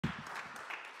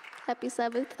Happy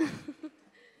Sabbath.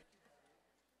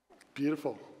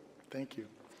 Beautiful. Thank you.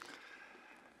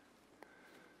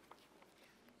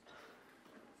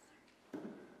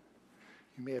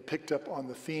 You may have picked up on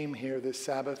the theme here this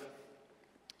Sabbath.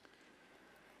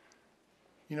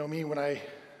 You know me, when I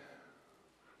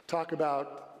talk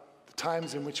about the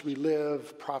times in which we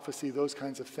live, prophecy, those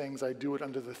kinds of things, I do it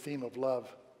under the theme of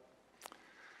love.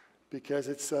 Because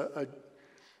it's a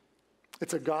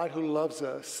God who loves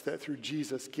us that through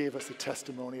Jesus gave us a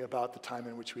testimony about the time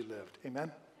in which we lived.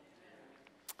 Amen?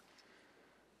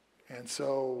 And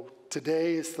so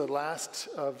today is the last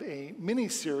of a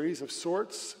mini-series of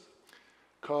sorts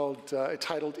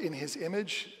titled In His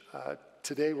Image.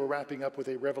 Today we're wrapping up with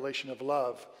a revelation of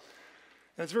love.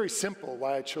 And it's very simple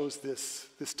why I chose this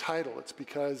title. It's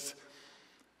because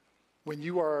when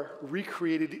you are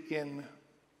recreated in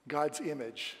God's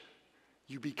image,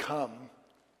 you become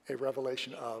a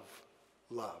revelation of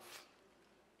love.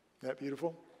 Isn't that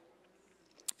beautiful?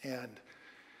 And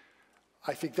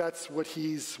I think that's what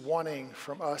he's wanting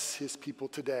from us, his people,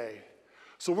 today.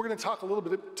 So we're going to talk a little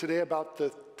bit today about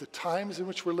the times in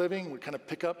which we're living. We kind of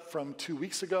pick up from 2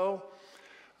 weeks ago.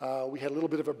 We had a little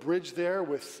bit of a bridge there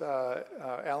with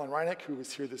Alan Reineck, who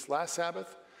was here this last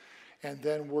Sabbath. And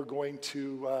then we're going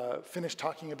to finish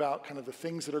talking about kind of the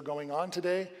things that are going on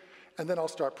today. And then I'll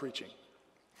start preaching,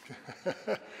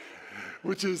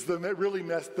 which is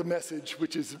the message,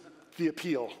 which is the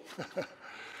appeal.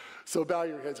 So bow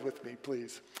your heads with me,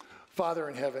 please. Father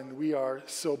in heaven, we are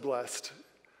so blessed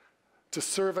to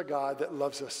serve a God that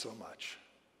loves us so much.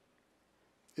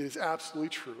 It is absolutely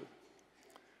true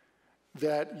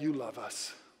that you love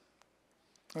us.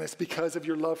 And it's because of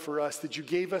your love for us that you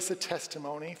gave us a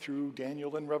testimony through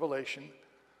Daniel and Revelation.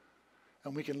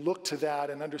 And we can look to that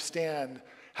and understand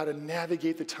how to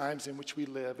navigate the times in which we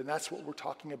live. And that's what we're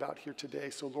talking about here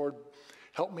today. So Lord,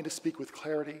 help me to speak with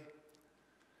clarity.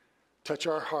 Touch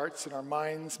our hearts and our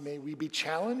minds. May we be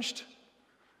challenged.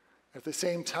 At the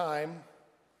same time,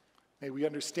 may we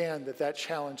understand that that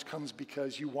challenge comes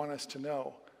because you want us to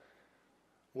know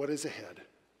what is ahead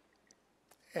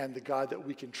and the God that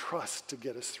we can trust to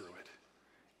get us through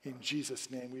it. In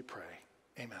Jesus' name we pray.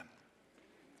 Amen.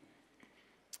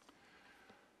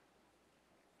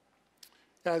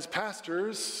 As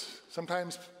pastors,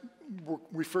 sometimes we're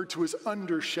referred to as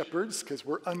under-shepherds because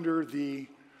we're under the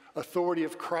authority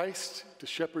of Christ to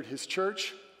shepherd his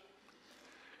church.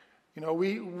 You know,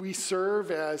 we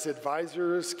serve as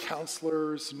advisors,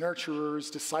 counselors,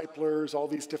 nurturers, disciplers, all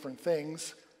these different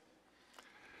things.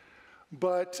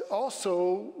 But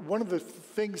also, one of the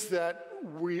things that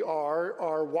we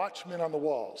are watchmen on the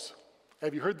walls.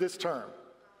 Have you heard this term?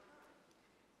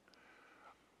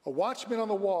 A watchman on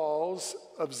the walls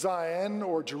of Zion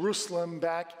or Jerusalem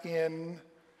back in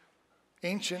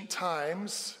ancient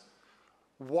times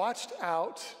watched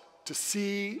out to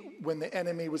see when the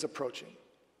enemy was approaching.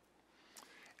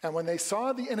 And when they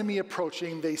saw the enemy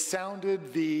approaching, they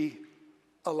sounded the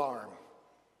alarm.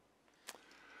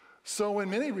 So in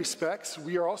many respects,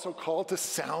 we are also called to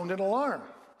sound an alarm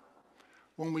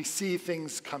when we see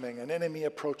things coming, an enemy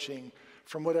approaching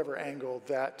from whatever angle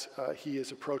that he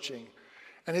is approaching.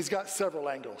 And he's got several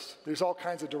angles. There's all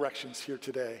kinds of directions here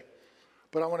today.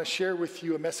 But I want to share with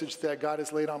you a message that God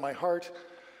has laid on my heart.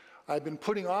 I've been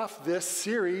putting off this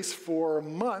series for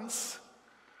months.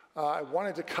 I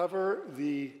wanted to cover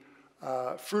the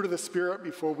fruit of the Spirit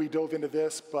before we dove into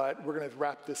this, but we're going to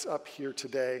wrap this up here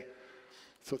today.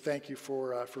 So thank you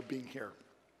for being here.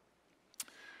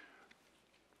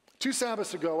 2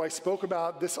 Sabbaths ago, I spoke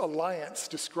about this alliance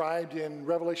described in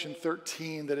Revelation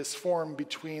 13 that is formed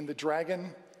between the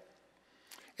dragon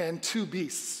and 2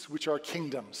 beasts, which are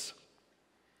kingdoms.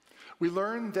 We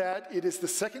learned that it is the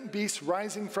second beast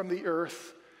rising from the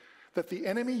earth that the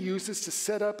enemy uses to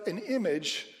set up an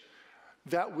image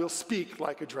that will speak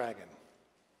like a dragon.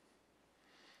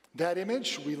 That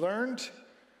image, we learned,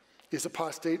 is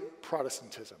apostate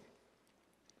Protestantism.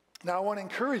 Now, I want to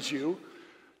encourage you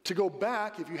to go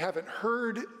back, if you haven't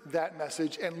heard that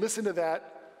message, and listen to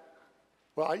that.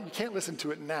 Well, you can't listen to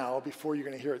it now before you're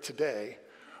going to hear it today,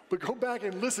 but go back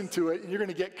and listen to it, and you're going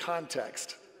to get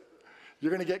context. You're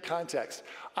going to get context.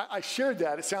 I shared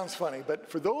that. It sounds funny,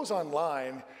 but for those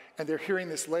online, and they're hearing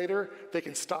this later, they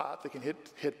can stop. They can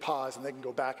hit pause, and they can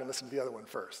go back and listen to the other one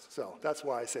first. So that's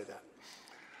why I say that.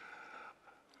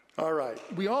 All right.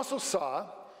 We also saw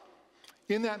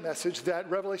in that message that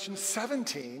Revelation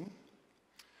 17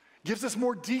 gives us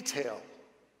more detail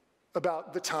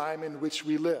about the time in which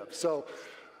we live. So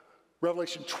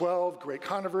Revelation 12, great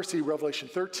controversy. Revelation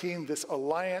 13, this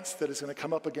alliance that is going to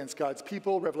come up against God's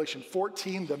people. Revelation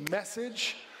 14, the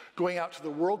message going out to the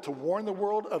world to warn the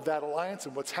world of that alliance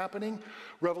and what's happening.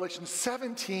 Revelation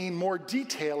 17, more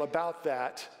detail about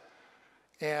that.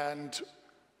 And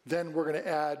then we're going to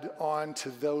add on to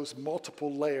those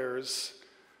multiple layers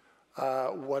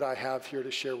what I have here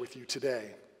to share with you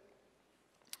today.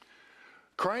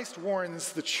 Christ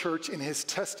warns the church in his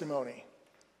testimony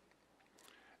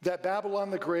that Babylon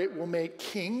the Great will make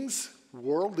kings,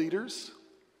 world leaders,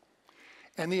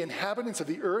 and the inhabitants of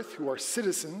the earth who are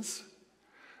citizens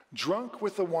drunk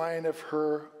with the wine of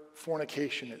her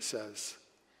fornication, it says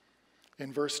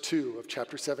in verse 2 of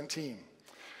chapter 17.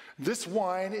 This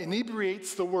wine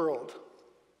inebriates the world,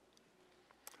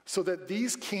 so that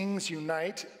these kings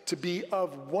unite to be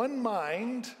of one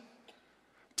mind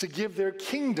to give their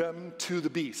kingdom to the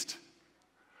beast.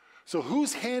 So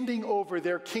who's handing over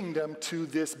their kingdom to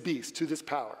this beast, to this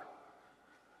power?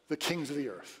 The kings of the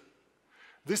earth.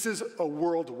 This is a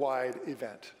worldwide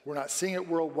event. We're not seeing it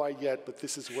worldwide yet, but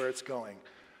this is where it's going.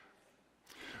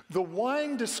 The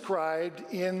wine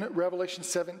described in Revelation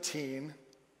 17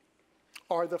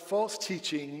 are the false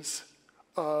teachings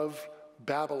of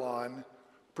Babylon,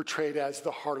 portrayed as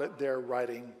the harlot there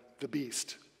riding the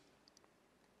beast.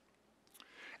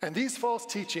 And these false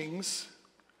teachings,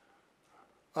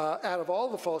 out of all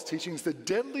the false teachings, the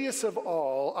deadliest of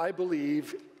all, I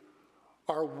believe,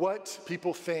 are what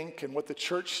people think and what the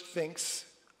church thinks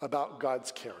about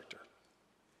God's character.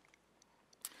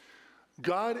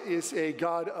 God is a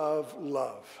God of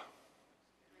love.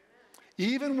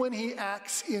 Even when he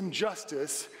acts in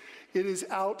justice, it is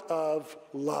out of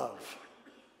love.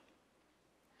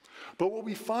 But what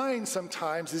we find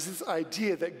sometimes is this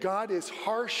idea that God is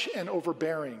harsh and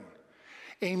overbearing,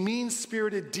 a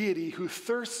mean-spirited deity who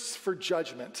thirsts for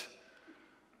judgment.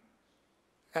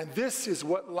 And this is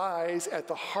what lies at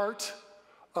the heart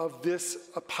of this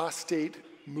apostate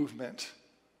movement,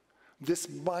 this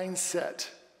mindset.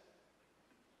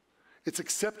 It's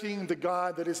accepting the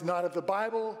God that is not of the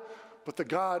Bible, but the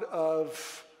God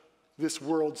of this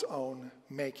world's own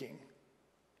making.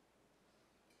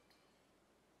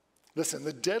 Listen,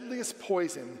 the deadliest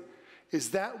poison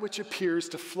is that which appears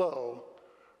to flow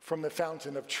from the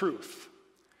fountain of truth.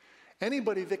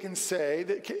 Anybody can say,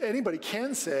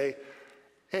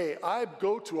 hey, I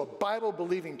go to a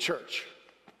Bible-believing church.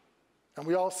 And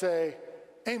we all say,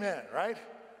 amen, right?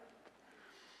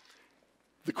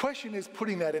 The question is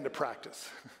putting that into practice.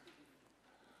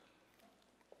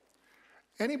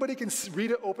 Anybody can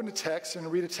open a text and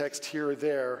read a text here or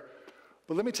there,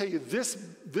 but let me tell you,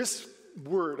 this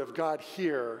word of God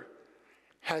here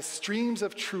has streams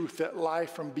of truth that lie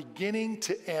from beginning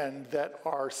to end that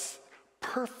are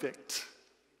perfect,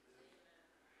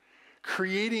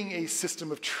 creating a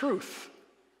system of truth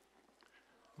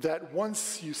that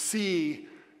once you see,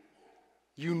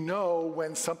 you know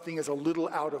when something is a little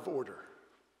out of order.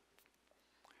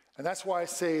 And that's why I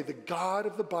say the God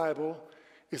of the Bible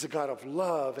is a God of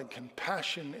love and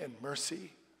compassion and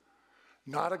mercy,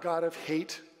 not a God of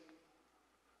hate,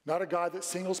 not a God that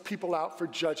singles people out for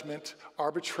judgment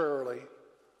arbitrarily,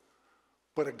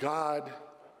 but a God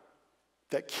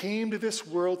that came to this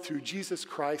world through Jesus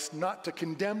Christ, not to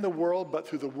condemn the world, but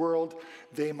through the world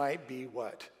they might be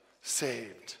what?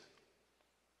 Saved.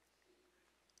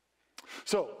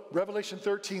 So, Revelation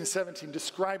 13:17,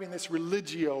 describing this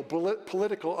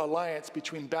political alliance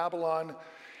between Babylon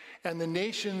and the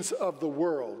nations of the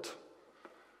world.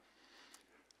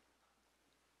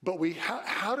 But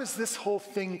how does this whole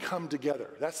thing come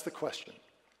together? That's the question.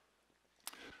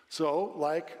 So,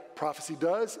 like prophecy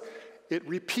does, it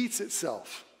repeats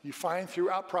itself. You find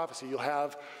throughout prophecy, you'll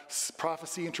have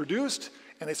prophecy introduced,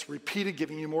 and it's repeated,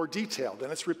 giving you more detail.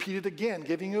 Then it's repeated again,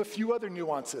 giving you a few other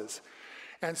nuances.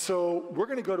 And so we're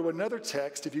going to go to another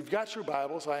text. If you've got your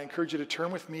Bibles, I encourage you to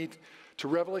turn with me to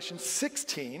Revelation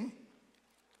 16.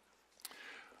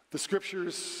 The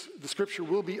scripture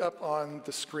will be up on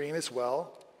the screen as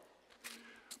well.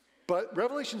 But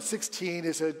Revelation 16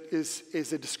 is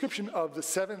a description of the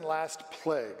 7 last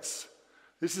plagues.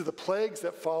 This is the plagues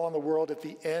that fall on the world at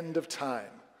the end of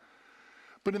time.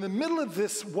 But in the middle of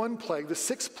this one plague, the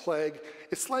 6th plague,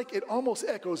 it's like it almost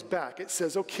echoes back. It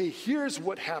says, okay, here's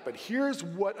what happened. Here's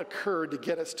what occurred to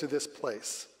get us to this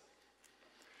place.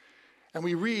 And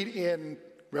we read in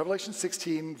Revelation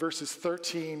 16, verses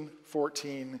 13,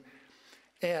 14,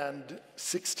 and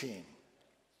 16.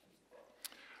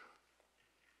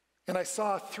 And I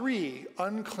saw 3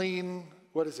 unclean,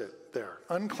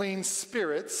 unclean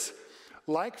spirits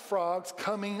like frogs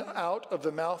coming out of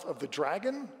the mouth of the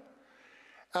dragon,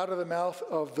 out of the mouth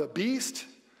of the beast,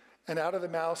 and out of the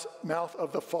mouth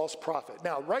of the false prophet.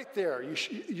 Now, right there,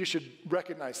 you should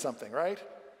recognize something, right?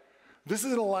 This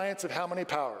is an alliance of how many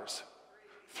powers?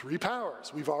 Three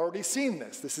powers. We've already seen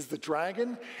this. This is the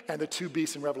dragon and the two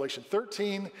beasts in Revelation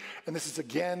 13. And this is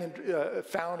again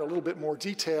found a little bit more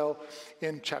detail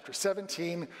in chapter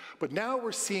 17. But now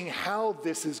we're seeing how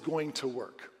this is going to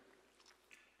work.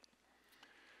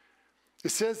 It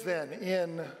says then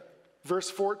in verse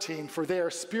 14, "For they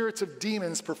are spirits of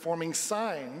demons performing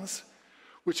signs,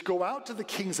 which go out to the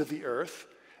kings of the earth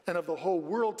and of the whole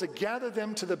world to gather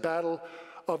them to the battle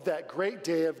of that great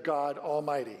day of God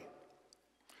Almighty."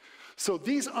 So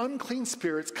these unclean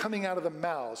spirits coming out of the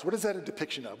mouths, what is that a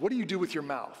depiction of? What do you do with your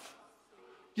mouth?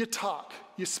 You talk,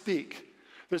 you speak.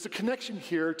 There's a connection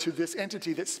here to this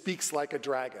entity that speaks like a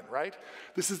dragon, right?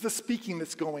 This is the speaking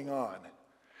that's going on.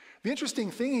 The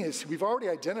interesting thing is we've already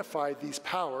identified these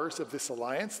powers of this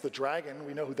alliance. The dragon,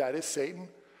 we know who that is, Satan.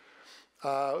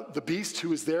 The beast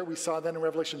who is there, we saw then in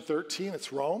Revelation 13,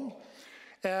 it's Rome.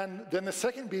 And then the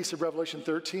second beast of Revelation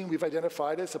 13 we've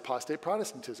identified as apostate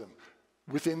Protestantism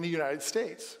within the United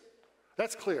States.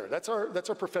 That's clear. That's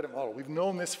our prophetic model. We've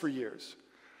known this for years.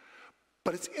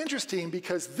 But it's interesting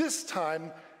because this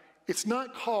time it's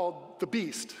not called the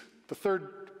beast, the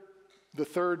third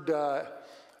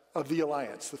of the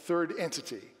alliance, the third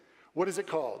entity. What is it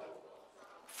called?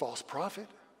 False prophet.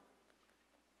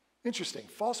 Interesting,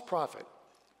 false prophet.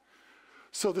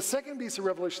 So the second beast of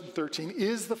Revelation 13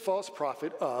 is the false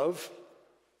prophet of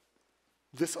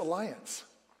this alliance.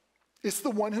 It's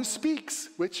the one who speaks,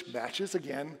 which matches,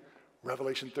 again,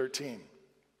 Revelation 13.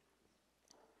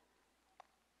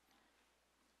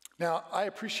 Now, I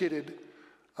appreciated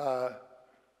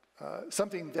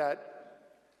something that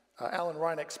Alan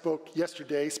Reineck spoke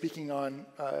yesterday, speaking on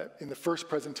in the first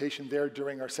presentation there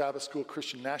during our Sabbath School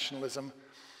Christian Nationalism,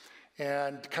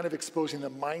 and kind of exposing the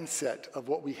mindset of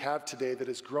what we have today that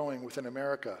is growing within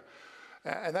America.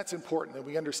 And that's important, that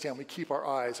we understand, we keep our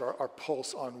eyes, our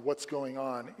pulse on what's going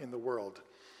on in the world.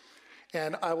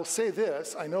 And I will say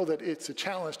this, I know that it's a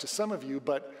challenge to some of you,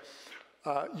 but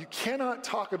you cannot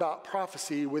talk about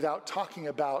prophecy without talking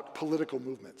about political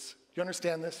movements. Do you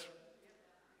understand this?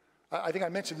 I think I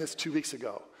mentioned this 2 weeks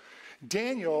ago.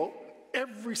 Daniel,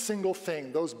 every single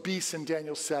thing, those beasts in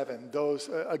Daniel 7, those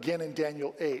again in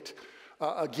Daniel 8,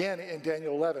 again in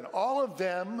Daniel 11, all of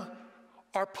them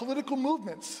are political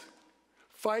movements.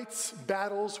 Fights,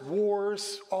 battles,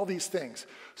 wars, all these things.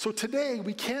 So today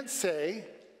we can't say,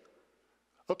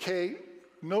 okay,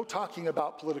 no talking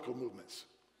about political movements.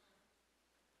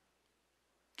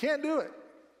 Can't do it.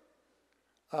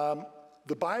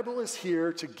 The Bible is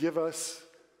here to give us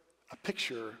a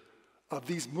picture of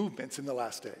these movements in the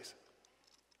last days.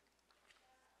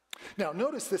 Now,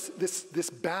 notice this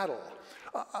battle.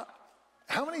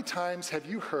 How many times have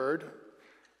you heard, in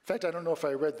fact, I don't know if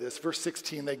I read this, verse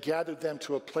 16, they gathered them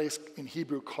to a place in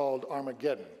Hebrew called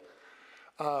Armageddon.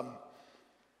 How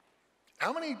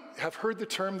many have heard the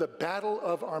term the Battle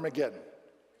of Armageddon?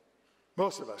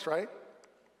 Most of us, right?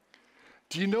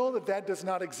 Do you know that that does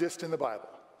not exist in the Bible?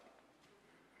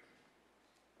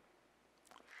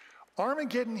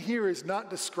 Armageddon here is not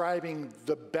describing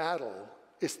the battle,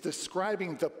 it's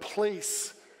describing the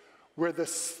place where the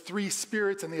three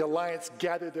spirits and the alliance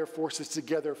gathered their forces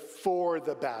together for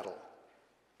the battle.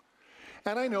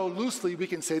 And I know loosely we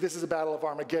can say this is a battle of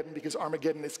Armageddon because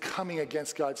Armageddon is coming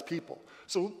against God's people.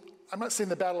 So I'm not saying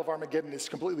the battle of Armageddon is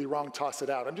completely wrong, toss it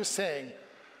out. I'm just saying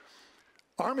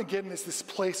Armageddon is this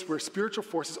place where spiritual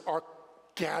forces are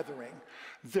gathering,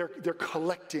 they're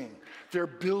collecting, they're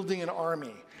building an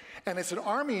army. And it's an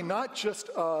army not just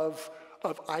of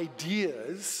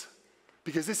ideas,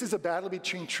 because this is a battle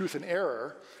between truth and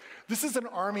error. This is an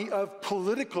army of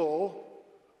political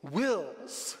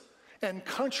wills and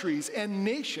countries and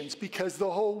nations because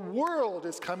the whole world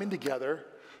is coming together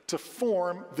to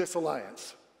form this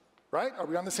alliance. Right? Are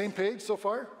we on the same page so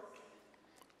far?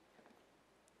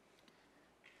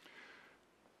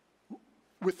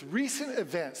 With recent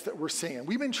events that we're seeing,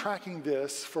 we've been tracking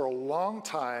this for a long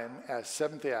time as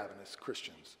Seventh-day Adventist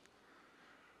Christians.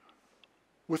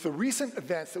 With the recent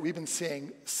events that we've been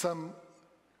seeing,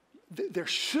 there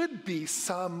should be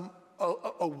some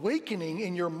awakening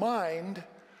in your mind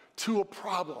to a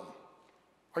problem.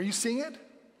 Are you seeing it?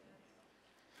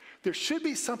 There should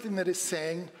be something that is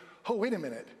saying, oh, wait a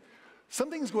minute.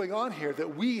 Something's going on here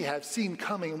that we have seen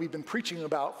coming and we've been preaching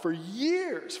about for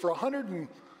years, for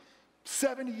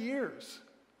 170 years.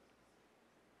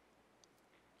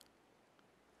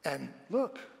 And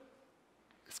look,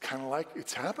 it's kind of like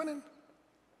it's happening.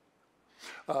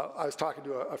 I was talking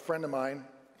to a friend of mine,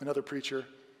 another preacher,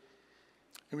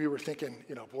 and we were thinking,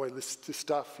 boy, this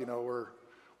stuff,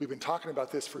 we've been talking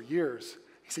about this for years.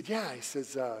 He said, yeah. He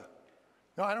says,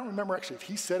 no, I don't remember actually if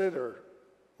he said it or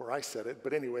or I said it,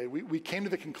 but anyway, we came to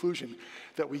the conclusion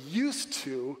that we used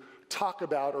to talk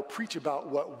about or preach about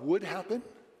what would happen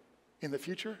in the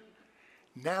future.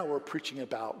 Now we're preaching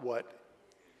about what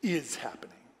is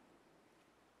happening.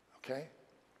 Okay?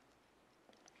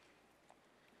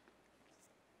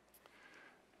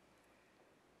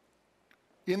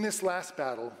 In this last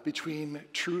battle between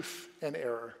truth and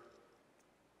error,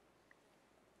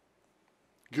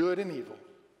 good and evil,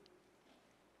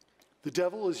 the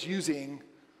devil is using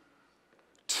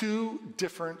two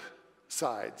different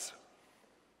sides.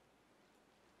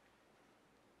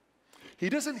 He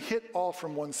doesn't hit all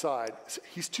from one side.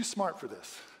 He's too smart for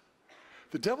this.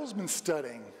 The devil's been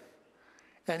studying,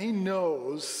 and he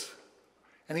knows,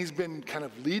 and he's been kind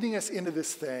of leading us into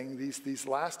this thing, these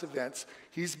last events.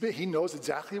 He knows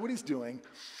exactly what he's doing.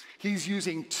 He's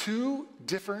using two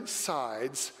different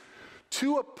sides,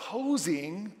 two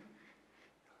opposing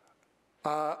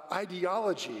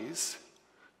ideologies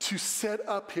to set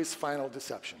up his final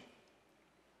deception.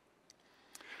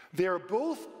 They are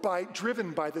both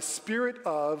driven by the spirit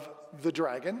of the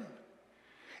dragon,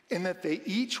 in that they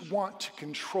each want to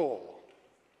control.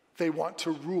 They want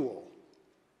to rule.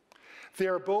 They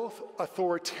are both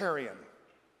authoritarian.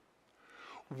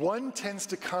 One tends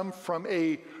to come from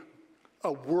a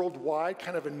worldwide,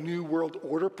 kind of a new world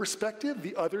order perspective.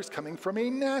 The other is coming from a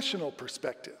national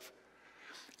perspective.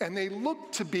 And they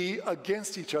look to be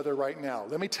against each other right now.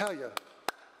 Let me tell you,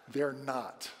 they're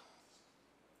not.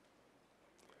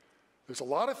 There's a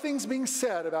lot of things being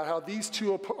said about how these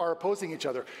two are opposing each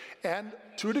other. And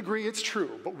to a degree, it's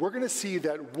true. But we're going to see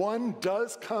that one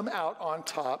does come out on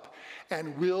top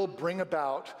and will bring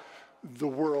about the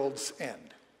world's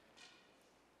end.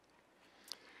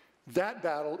 That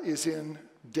battle is in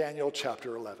Daniel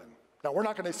chapter 11. Now, we're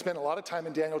not going to spend a lot of time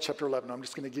in Daniel chapter 11. I'm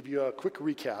just going to give you a quick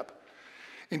recap.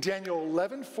 In Daniel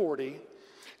 11:40,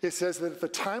 it says that at the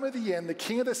time of the end, the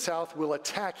king of the south will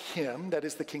attack him, that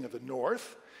is the king of the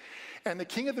north. And the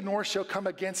king of the north shall come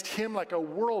against him like a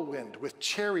whirlwind, with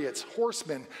chariots,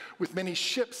 horsemen, with many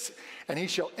ships, and he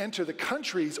shall enter the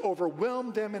countries,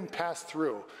 overwhelm them, and pass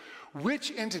through.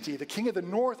 Which entity, the king of the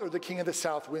north or the king of the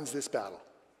south, wins this battle?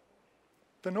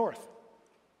 The north.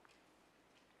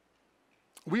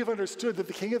 We have understood that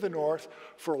the king of the north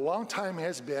for a long time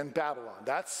has been Babylon.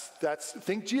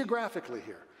 Think geographically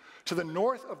here. To the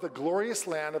north of the glorious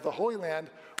land, of the Holy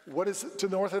Land, what is to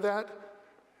the north of that?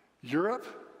 Europe.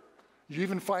 You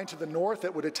even find to the north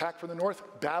that would attack from the north,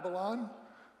 Babylon.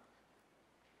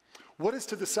 What is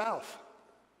to the south?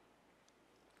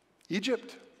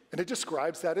 Egypt. And it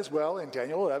describes that as well in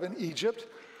Daniel 11, Egypt,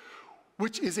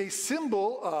 which is a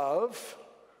symbol of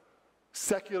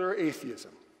secular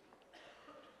atheism.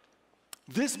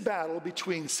 This battle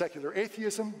between secular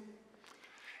atheism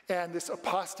and this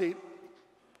apostate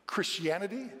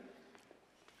Christianity,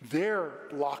 they're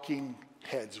locking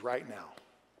heads right now.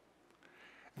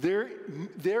 They're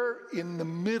in the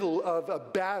middle of a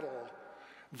battle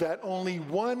that only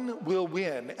one will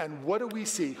win. And what do we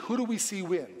see? Who do we see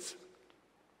wins?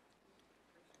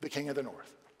 The king of the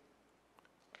north.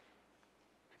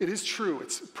 It is true,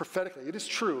 it's prophetically, it is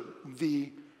true,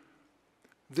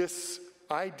 this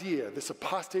idea, this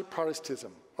apostate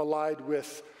Protestantism, allied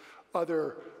with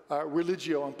other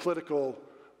religio and political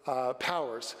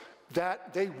powers,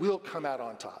 that they will come out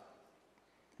on top.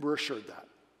 We're assured that.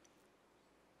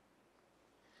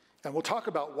 And we'll talk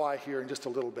about why here in just a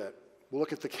little bit. We'll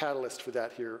look at the catalyst for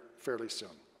that here fairly soon.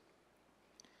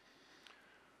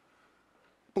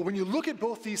 But when you look at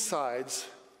both these sides,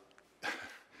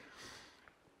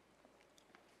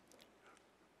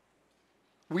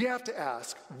 we have to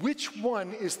ask, which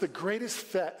one is the greatest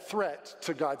threat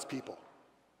to God's people?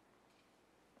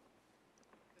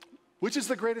 Which is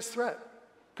the greatest threat?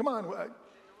 Come on,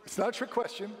 it's not a trick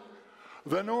question.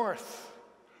 The north.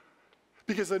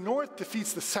 Because the north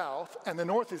defeats the south, and the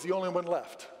north is the only one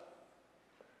left.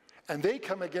 And they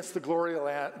come against the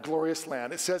glorious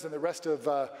land. It says in the rest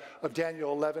of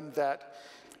Daniel 11 that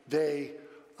they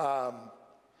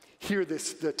hear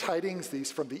the tidings,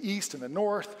 these from the east and the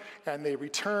north, and they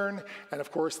return. And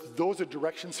of course, those are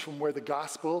directions from where the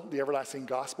gospel, the everlasting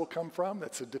gospel, come from.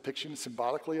 That's a depiction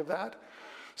symbolically of that.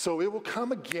 So it will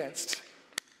come against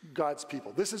God's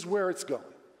people. This is where it's going.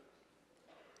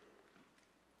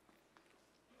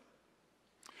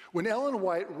 When Ellen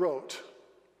White wrote,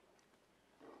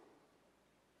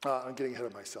 I'm getting ahead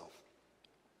of myself.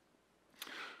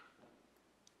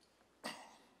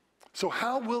 So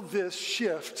how will this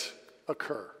shift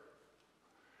occur?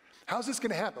 How's this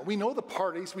going to happen? We know the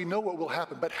parties, we know what will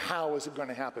happen, but how is it going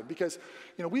to happen? Because,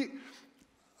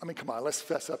 come on, let's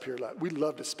fess up here. We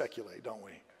love to speculate, don't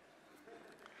we?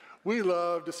 We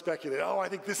love to speculate. Oh, I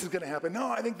think this is going to happen. No,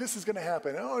 I think this is going to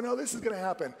happen. Oh, no, this is going to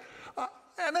happen.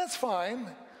 And that's fine,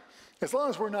 as long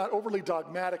as we're not overly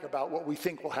dogmatic about what we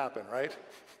think will happen, right?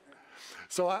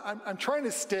 So I'm trying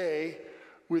to stay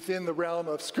within the realm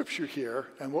of Scripture here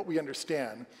and what we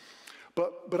understand.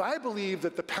 But I believe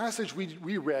that the passage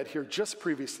we read here just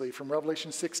previously from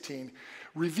Revelation 16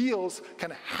 reveals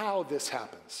kind of how this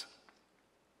happens.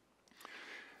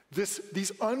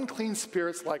 These unclean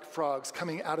spirits like frogs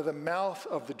coming out of the mouth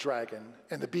of the dragon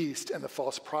and the beast and the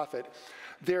false prophet,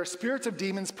 they're spirits of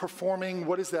demons performing,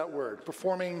 what is that word?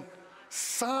 Performing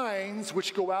signs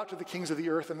which go out to the kings of the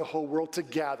earth and the whole world to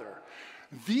gather.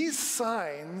 These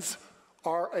signs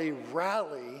are a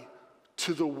rally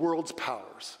to the world's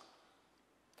powers.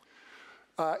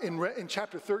 In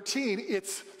chapter 13,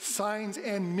 it's signs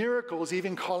and miracles,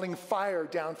 even calling fire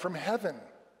down from heaven.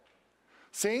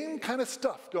 Same kind of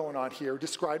stuff going on here,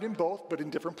 described in both, but in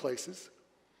different places.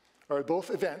 Or both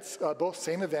events, both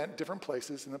same event, different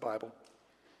places in the Bible.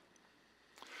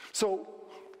 So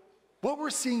what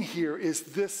we're seeing here is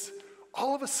this,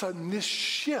 all of a sudden, this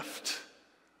shift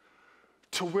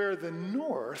to where the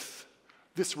North,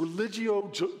 this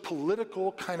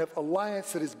religio-political kind of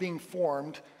alliance that is being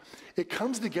formed, it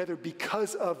comes together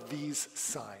because of these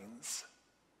signs.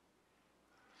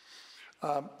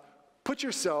 Put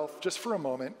yourself, just for a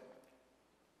moment,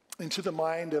 into the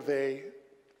mind of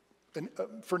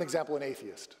for an example, an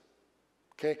atheist.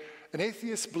 Okay? An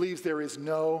atheist believes there is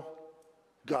no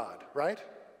God, right?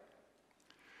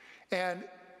 And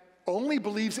only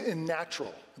believes in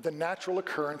the natural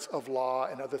occurrence of law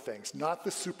and other things, not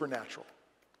the supernatural.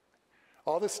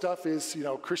 All this stuff is,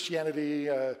 Christianity,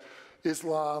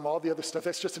 Islam, all the other stuff,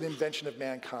 that's just an invention of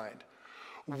mankind.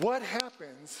 What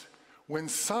happens when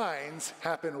signs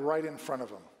happen right in front of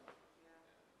them?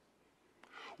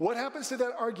 What happens to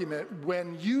that argument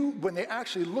when they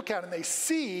actually look out and they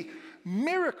see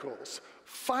miracles,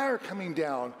 fire coming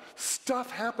down, stuff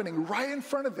happening right in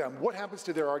front of them? What happens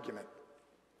to their argument?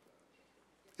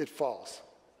 It falls.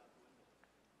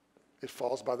 It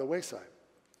falls by the wayside.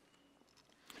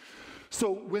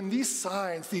 So when these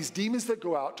signs, these demons that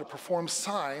go out to perform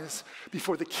signs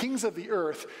before the kings of the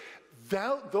earth,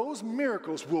 those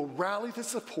miracles will rally to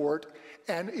support,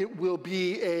 and it will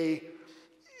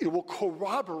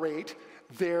corroborate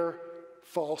their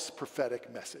false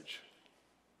prophetic message.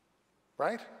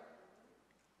 Right?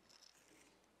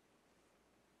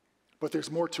 But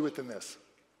there's more to it than this.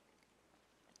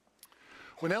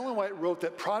 When Ellen White wrote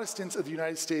that Protestants of the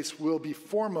United States will be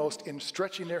foremost in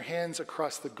stretching their hands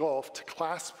across the gulf to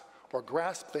clasp or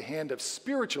grasp the hand of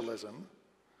spiritualism,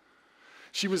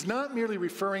 she was not merely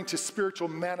referring to spiritual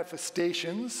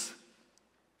manifestations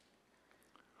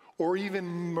or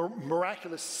even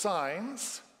miraculous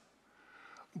signs,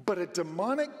 but a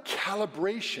demonic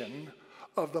calibration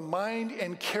of the mind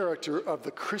and character of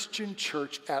the Christian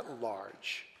church at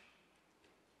large.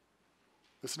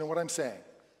 Listen to what I'm saying.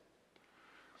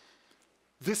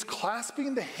 This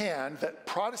clasping the hand that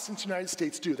Protestants in the United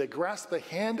States do, they grasp the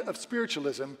hand of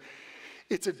spiritualism,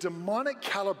 it's a demonic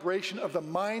calibration of the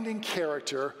mind and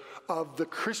character of the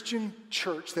Christian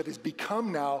church that has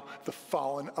become now the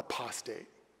fallen apostate.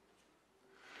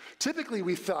 Typically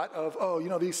we thought of,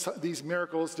 these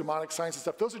miracles, demonic signs and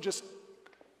stuff, those are just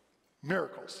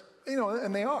miracles.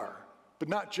 And they are, but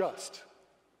not just.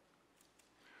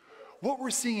 What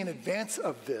we're seeing in advance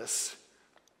of this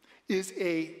is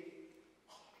a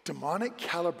demonic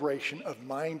calibration of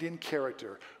mind and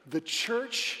character. The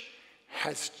church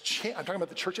has changed. I'm talking about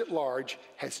the church at large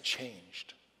has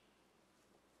changed.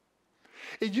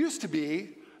 It used to be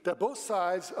that both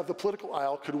sides of the political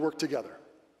aisle could work together.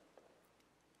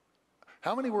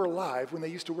 How many were alive when they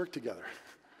used to work together?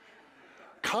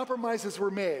 Compromises were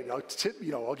made.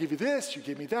 I'll give you this, you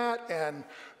give me that, and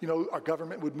our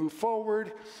government would move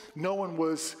forward. No one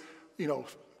was,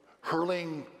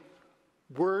 hurling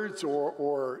words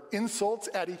or insults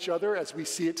at each other as we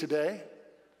see it today.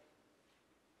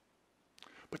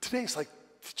 But today it's like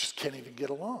they just can't even get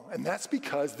along. And that's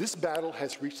because this battle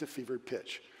has reached a fevered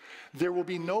pitch. There will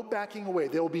be no backing away.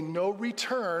 There will be no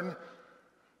return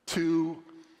to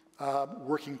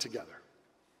working together.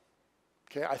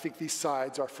 Okay, I think these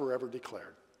sides are forever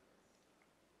declared.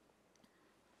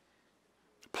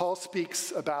 Paul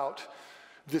speaks about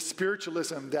the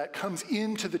spiritualism that comes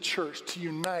into the church to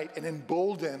unite and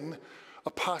embolden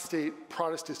apostate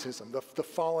Protestantism, the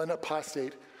fallen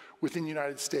apostate within the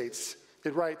United States. He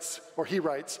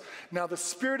writes, now the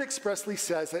Spirit expressly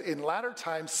says that in latter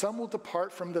times some will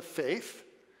depart from the faith,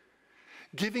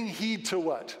 giving heed to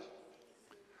what?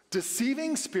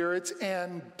 Deceiving spirits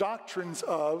and doctrines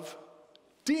of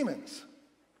demons.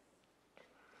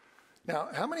 Now,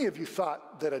 how many of you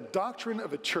thought that a doctrine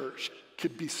of a church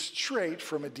could be straight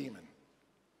from a demon?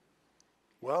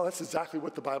 Well, that's exactly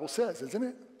what the Bible says, isn't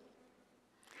it?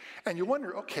 And you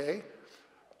wonder, okay,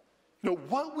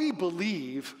 what we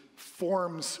believe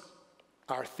forms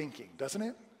our thinking, doesn't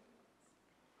it?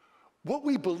 What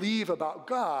we believe about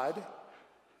God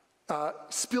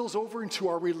spills over into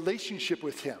our relationship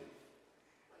with him.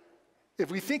 If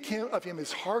we think of him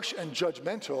as harsh and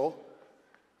judgmental,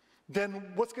 then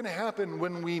what's going to happen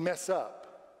when we mess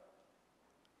up?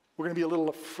 We're going to be a little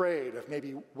afraid of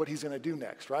maybe what he's going to do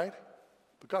next, right?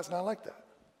 But God's not like that.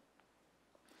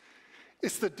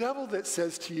 It's the devil that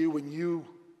says to you when you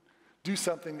do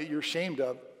something that you're ashamed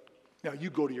of, now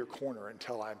you go to your corner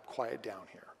until I'm quiet down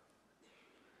here.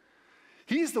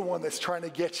 He's the one that's trying to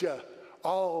get you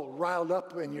all riled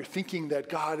up and you're thinking that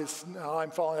God is, no, I'm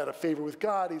falling out of favor with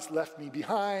God. He's left me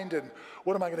behind and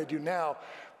what am I going to do now?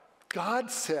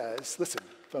 God says, listen,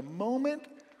 the moment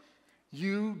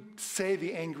you say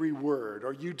the angry word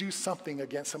or you do something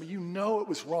against somebody, you know it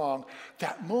was wrong,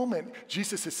 that moment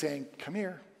Jesus is saying, come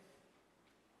here.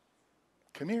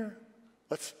 Come here.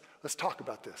 Let's talk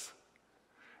about this.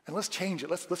 And let's change it.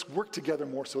 Let's work together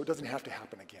more so it doesn't have to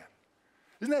happen again.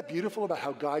 Isn't that beautiful about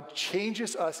how God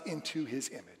changes us into his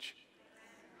image?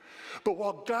 But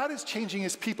while God is changing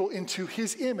his people into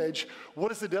his image,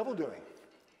 what is the devil doing?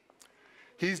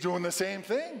 He's doing the same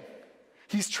thing.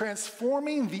 He's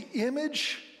transforming the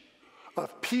image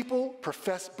of people,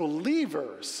 professed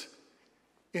believers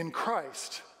in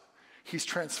Christ. He's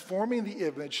transforming the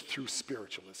image through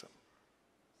spiritualism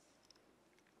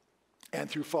and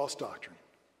through false doctrine.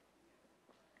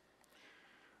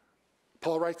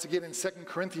 Paul writes again in 2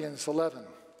 Corinthians 11,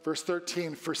 verse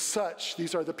 13, for such,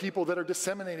 these are the people that are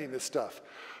disseminating this stuff,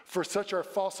 for such are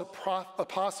false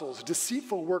apostles,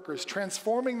 deceitful workers,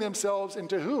 transforming themselves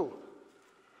into who?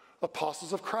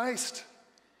 Apostles of Christ.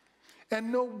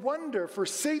 And no wonder, for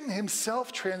Satan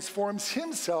himself transforms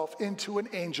himself into an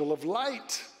angel of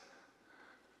light.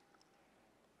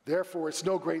 Therefore, it's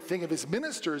no great thing if his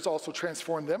ministers also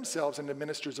transform themselves into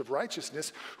ministers of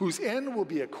righteousness, whose end will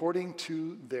be according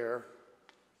to their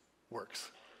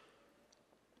works.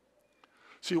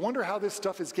 So you wonder how this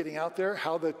stuff is getting out there,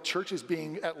 how the church is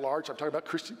being at large, I'm talking about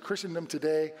Christendom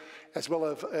today, as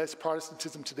well as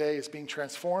Protestantism today is being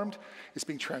transformed. It's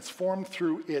being transformed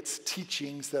through its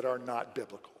teachings that are not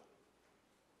biblical.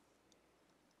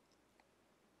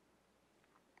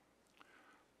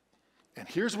 And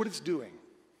here's what it's doing.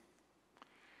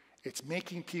 It's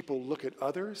making people look at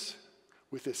others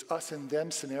with this us and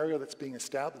them scenario that's being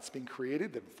established, that's being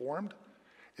created, and formed.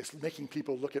 It's making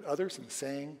people look at others and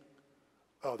saying,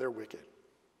 oh, they're wicked.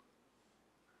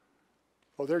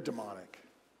 Oh, they're demonic.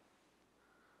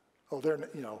 Oh,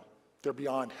 they're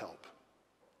beyond help.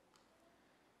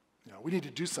 We need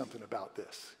to do something about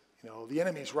this. The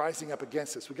enemy's rising up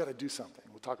against us. We've got to do something.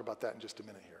 We'll talk about that in just a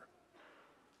minute here.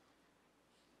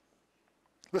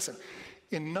 Listen,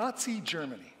 in Nazi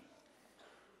Germany,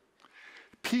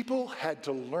 people had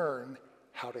to learn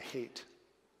how to hate.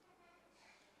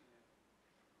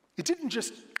 It didn't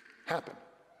just happen.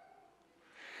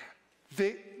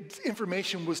 The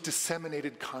information was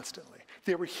disseminated constantly.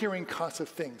 They were hearing constant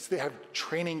things. They had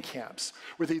training camps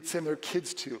where they'd send their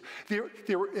kids to.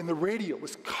 They were in the radio,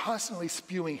 was constantly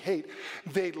spewing hate.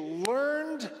 They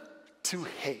learned to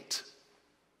hate.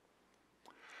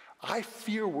 I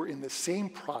fear we're in the same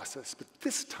process, but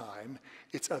this time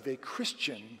it's of a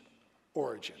Christian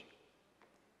origin.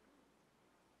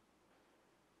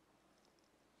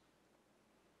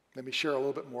 Let me share a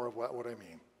little bit more of what I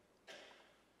mean.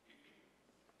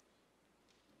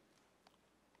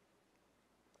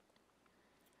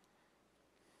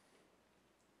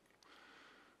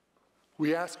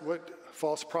 We ask what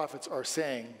false prophets are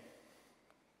saying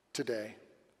today.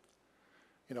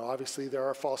 Obviously there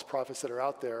are false prophets that are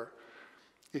out there.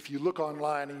 If you look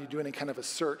online and you do any kind of a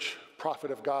search, prophet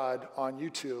of God on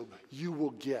YouTube, you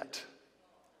will get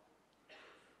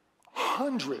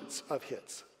hundreds of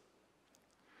hits.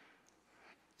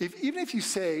 Even if you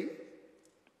say,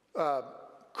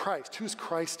 Christ, who's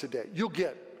Christ today? You'll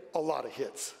get a lot of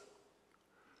hits.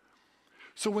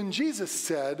 So when Jesus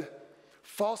said,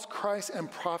 false Christs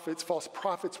and prophets, false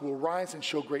prophets will rise and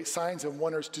show great signs and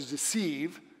wonders to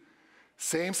deceive,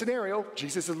 same scenario,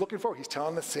 Jesus is looking for. He's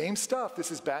telling the same stuff.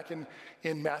 This is back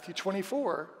in Matthew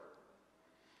 24.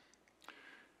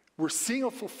 We're seeing a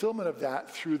fulfillment of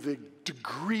that through the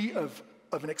degree of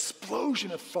an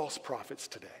explosion of false prophets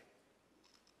today.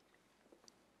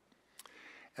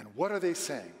 And what are they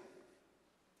saying?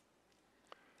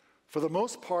 For the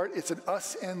most part, it's an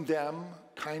us and them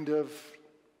kind of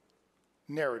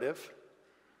narrative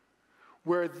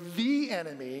where the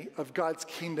enemy of God's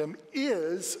kingdom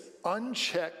is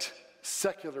unchecked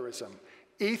secularism,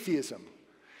 atheism.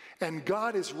 And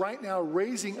God is right now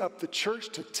raising up the church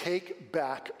to take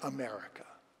back America.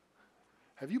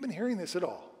 Have you been hearing this at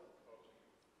all?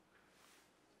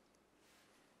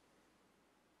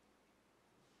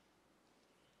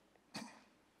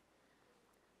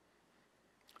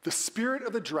 The spirit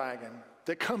of the dragon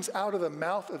that comes out of the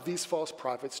mouth of these false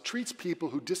prophets treats people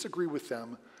who disagree with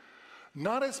them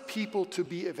not as people to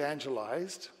be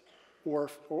evangelized or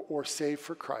saved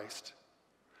for Christ,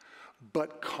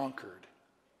 but conquered.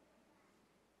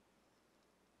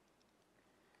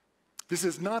 This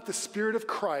is not the spirit of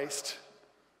Christ,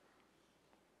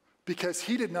 because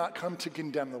he did not come to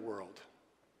condemn the world,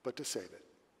 but to save it.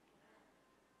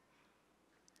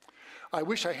 I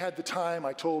wish I had the time.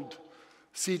 I told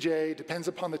CJ, depends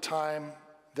upon the time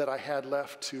that I had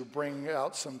left, to bring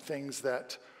out some things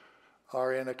that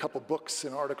are in a couple books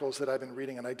and articles that I've been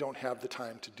reading, and I don't have the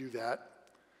time to do that.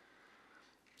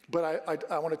 But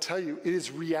I want to tell you, it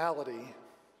is reality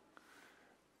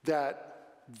that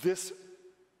this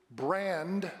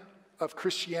brand of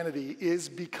Christianity is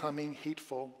becoming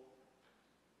hateful.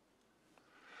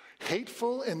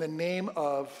 Hateful in the name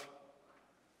of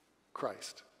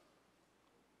Christ.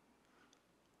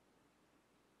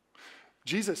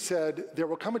 Jesus said, there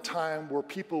will come a time where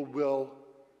people will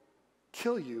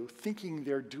kill you thinking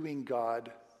they're doing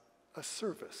God a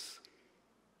service.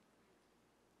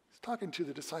 He's talking to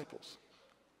the disciples.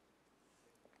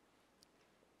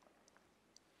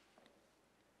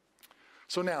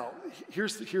 So now,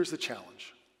 here's the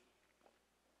challenge.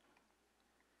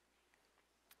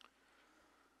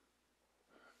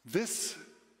 This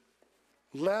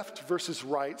left versus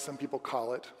right, some people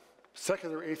call it,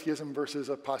 secular atheism versus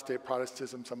apostate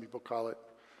Protestantism, some people call it,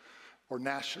 or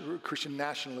Christian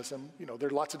nationalism. You know, there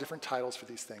are lots of different titles for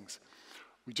these things.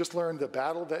 We just learned the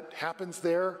battle that happens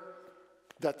there,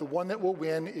 that the one that will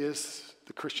win is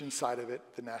the Christian side of it,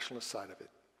 the nationalist side of it.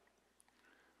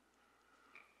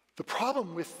 The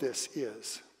problem with this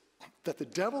is that the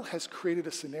devil has created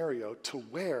a scenario to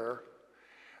where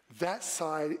that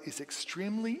side is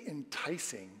extremely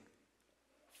enticing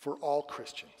for all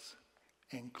Christians,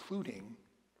 including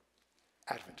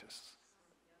Adventists.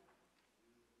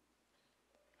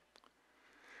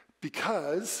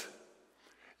 Because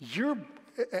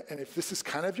and if this is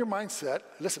kind of your mindset,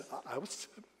 listen,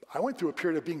 I went through a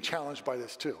period of being challenged by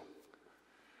this too.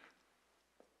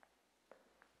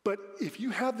 But if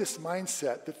you have this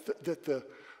mindset that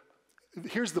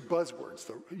here's the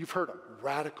buzzwords, you've heard them,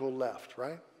 radical left,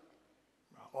 right?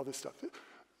 All this stuff.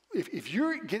 If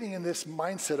you're getting in this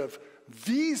mindset of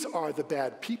these are the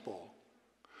bad people,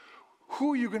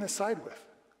 who are you going to side with?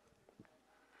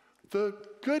 The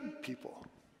good people,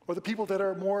 or the people that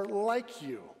are more like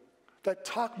you, that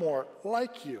talk more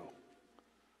like you.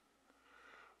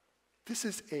 This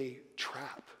is a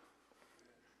trap.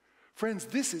 Friends,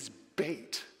 this is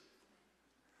bait.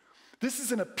 This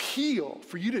is an appeal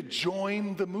for you to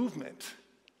join the movement.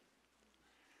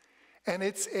 And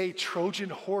it's a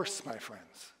Trojan horse, my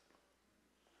friends.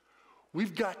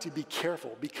 We've got to be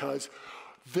careful because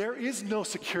there is no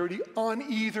security on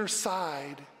either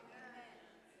side.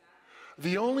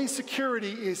 The only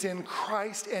security is in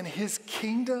Christ and his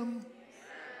kingdom.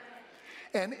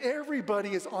 And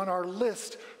everybody is on our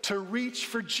list to reach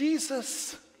for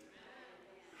Jesus.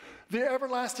 The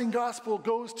everlasting gospel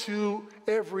goes to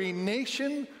every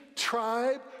nation,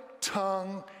 tribe,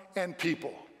 tongue, and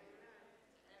people.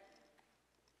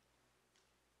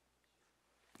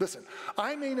 Listen,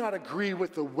 I may not agree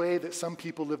with the way that some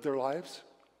people live their lives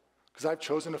because I've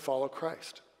chosen to follow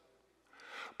Christ.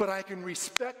 But I can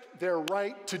respect their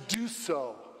right to do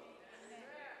so.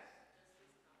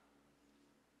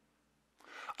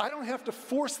 I don't have to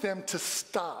force them to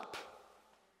stop.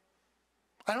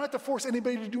 I don't have to force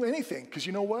anybody to do anything, because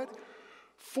you know what?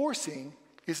 Forcing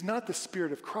is not the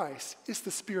spirit of Christ, it's the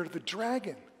spirit of the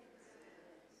dragon.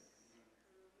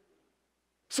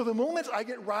 So the moment I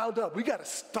get riled up, we got to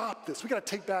stop this. We got to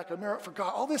take back America for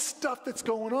God. All this stuff that's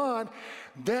going on,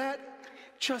 that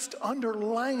just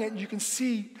underlying it, you can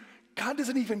see God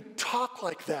doesn't even talk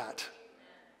like that.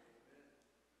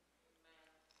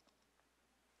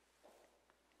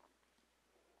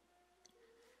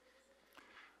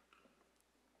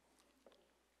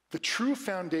 The true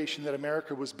foundation that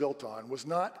America was built on was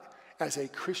not as a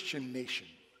Christian nation,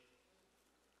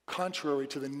 contrary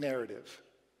to the narrative.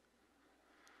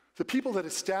 The people that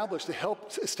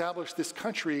helped establish this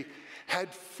country had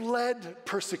fled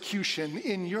persecution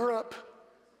in Europe.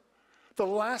 The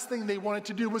last thing they wanted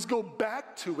to do was go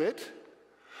back to it.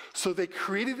 So they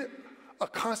created a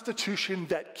constitution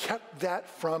that kept that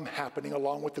from happening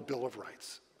along with the Bill of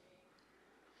Rights,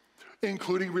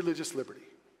 including religious liberty.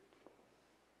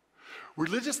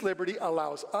 Religious liberty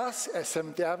allows us as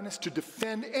Seventh-day Adventists to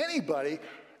defend anybody,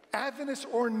 Adventist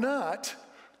or not,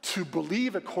 to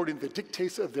believe according to the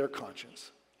dictates of their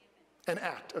conscience and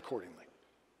act accordingly.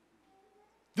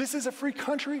 This is a free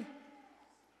country.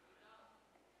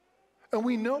 And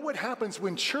we know what happens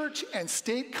when church and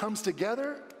state comes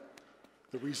together.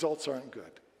 The results aren't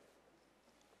good.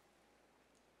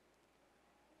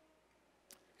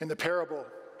 In the parable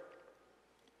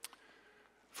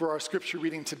for our scripture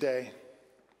reading today,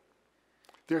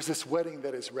 there's this wedding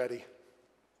that is ready.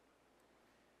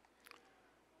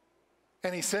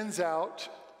 And he sends out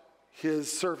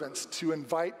his servants to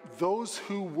invite those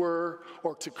who were,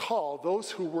 or to call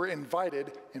those who were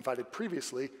invited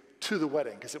previously to the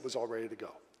wedding, because it was all ready to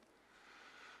go.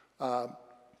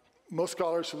 Most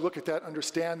scholars who look at that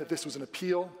understand that this was an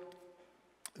appeal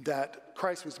that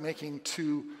Christ was making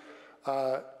to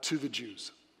the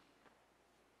Jews.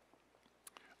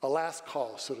 A last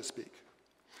call, so to speak.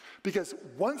 Because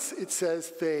once it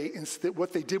says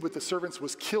what they did with the servants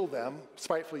was kill them,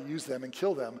 spitefully use them and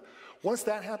kill them, once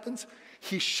that happens,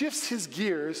 he shifts his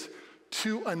gears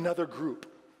to another group.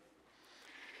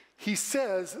 He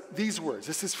says these words.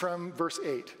 This is from verse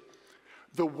 8.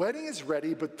 The wedding is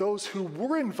ready, but those who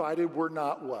were invited were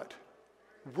not what?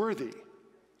 Worthy.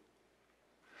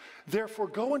 Therefore,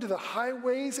 go into the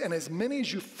highways, and as many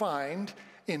as you find,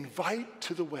 invite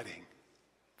to the wedding.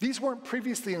 These weren't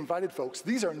previously invited folks.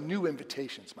 These are new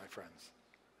invitations, my friends.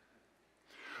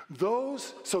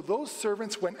 Those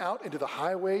servants went out into the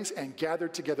highways and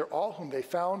gathered together all whom they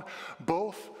found,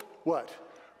 both what?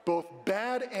 Both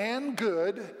bad and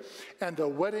good, and the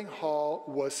wedding hall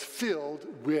was filled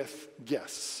with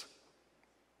guests.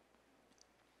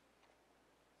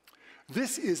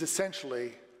 This is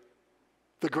essentially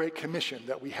the Great Commission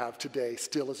that we have today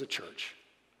still as a church.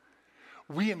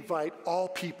 We invite all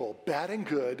people, bad and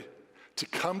good, to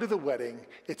come to the wedding.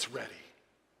 It's ready.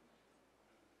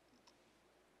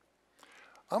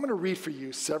 I'm going to read for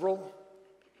you several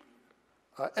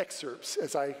excerpts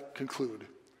as I conclude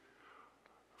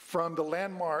from the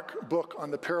landmark book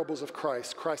on the parables of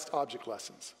Christ, Christ Object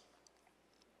Lessons.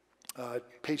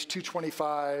 Page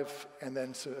 225, and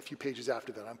then a few pages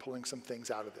after that. I'm pulling some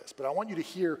things out of this. But I want you to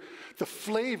hear the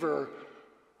flavor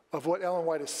of what Ellen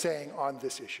White is saying on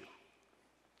this issue,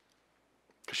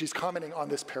 because she's commenting on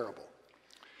this parable.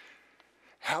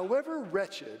 However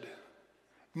wretched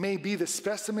may be the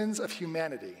specimens of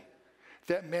humanity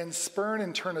that men spurn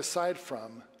and turn aside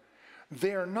from,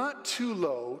 they are not too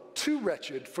low, too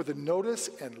wretched for the notice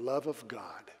and love of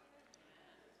God.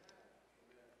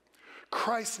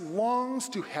 Christ longs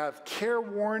to have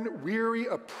careworn, weary,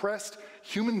 oppressed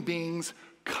human beings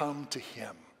come to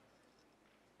him.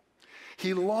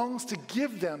 He longs to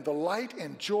give them the light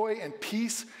and joy and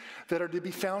peace that are to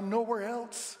be found nowhere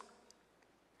else.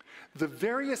 The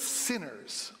various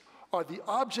sinners are the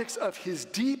objects of his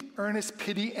deep, earnest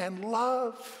pity and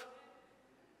love.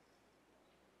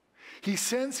 He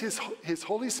sends his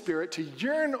Holy Spirit to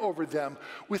yearn over them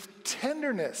with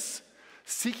tenderness,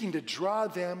 seeking to draw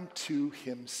them to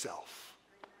himself.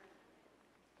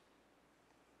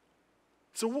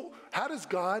 So how does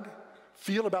God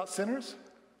feel about sinners?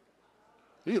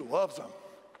 He loves them.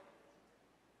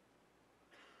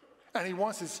 And he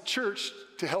wants his church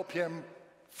to help him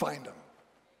find them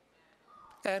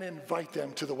and invite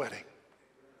them to the wedding.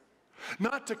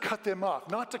 Not to cut them off,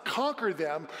 not to conquer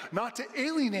them, not to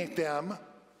alienate them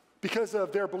because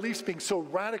of their beliefs being so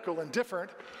radical and different,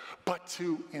 but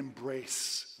to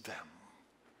embrace them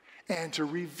and to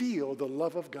reveal the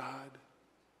love of God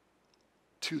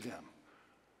to them.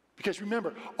 Because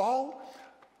remember,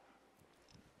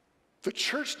 the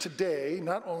church today,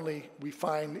 not only we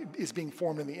find is being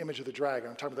formed in the image of the dragon,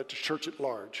 I'm talking about the church at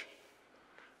large.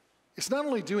 It's not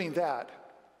only doing that,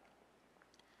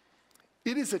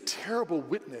 it is a terrible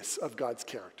witness of God's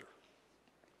character.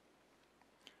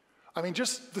 I mean,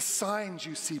 just the signs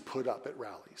you see put up at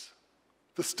rallies,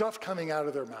 the stuff coming out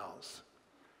of their mouths.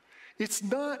 It's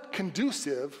not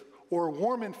conducive or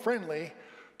warm and friendly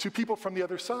to people from the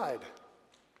other side.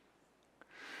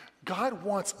 God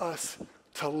wants us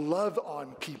to love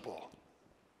on people,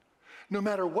 no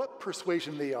matter what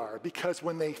persuasion they are, because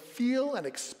when they feel and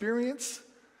experience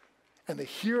and they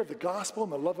hear of the gospel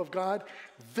and the love of God,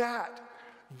 that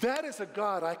is a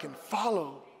God I can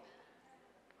follow.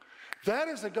 That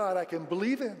is a God I can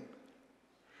believe in.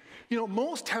 You know,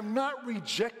 most have not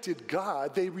rejected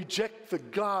God. They reject the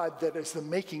God that is the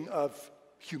making of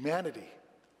humanity.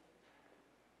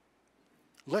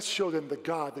 Let's show them the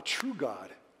God, the true God,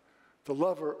 the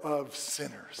lover of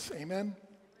sinners. Amen?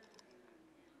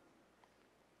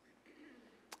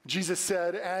 Jesus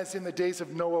said, as in the days of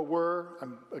Noah were,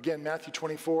 again, Matthew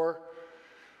 24,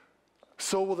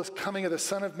 so will the coming of the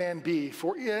Son of Man be.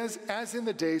 For as in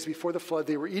the days before the flood,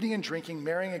 they were eating and drinking,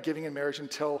 marrying and giving in marriage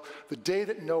until the day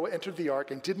that Noah entered the ark,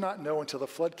 and did not know until the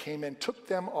flood came in, took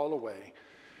them all away.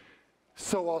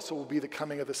 So also will be the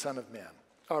coming of the Son of Man.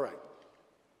 All right.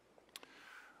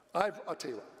 I'll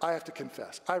tell you what, I have to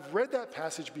confess. I've read that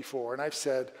passage before, and I've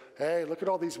said, hey, look at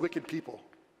all these wicked people.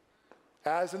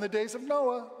 As in the days of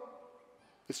Noah,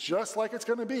 it's just like it's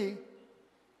going to be.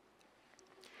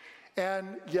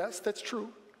 And yes, that's true.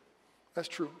 That's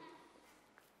true.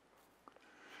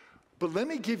 But let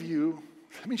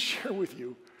me share with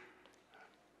you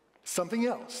something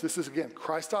else. This is, again,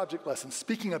 Christ object lesson,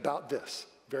 speaking about this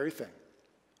very thing.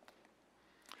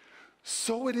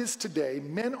 So it is today,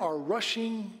 men are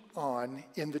rushing on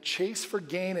in the chase for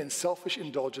gain and selfish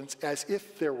indulgence as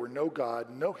if there were no God,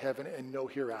 no heaven, and no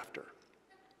hereafter.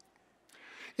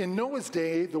 In Noah's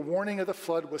day, the warning of the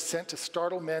flood was sent to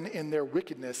startle men in their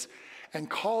wickedness and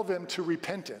call them to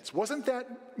repentance. Wasn't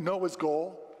that Noah's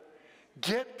goal?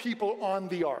 Get people on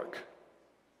the ark.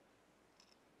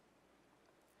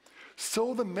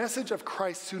 So the message of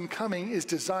Christ's soon coming is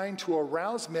designed to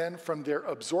arouse men from their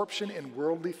absorption in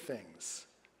worldly things.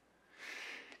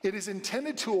 It is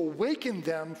intended to awaken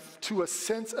them to a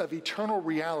sense of eternal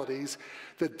realities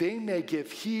that they may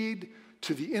give heed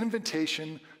to the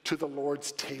invitation to the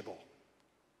Lord's table.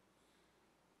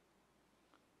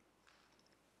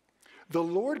 The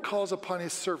Lord calls upon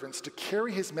his servants to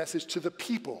carry his message to the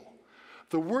people.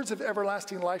 The words of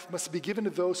everlasting life must be given to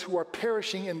those who are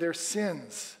perishing in their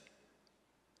sins.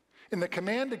 In the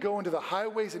command to go into the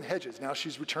highways and hedges, now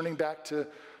she's returning back to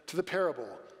the parable.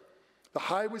 The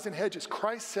highways and hedges,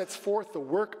 Christ sets forth the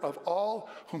work of all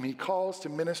whom he calls to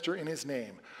minister in his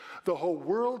name. The whole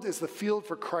world is the field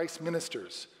for Christ's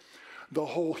ministers. The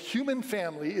whole human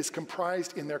family is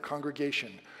comprised in their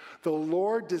congregation. The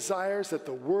Lord desires that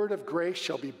the word of grace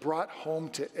shall be brought home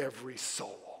to every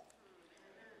soul.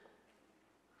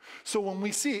 So when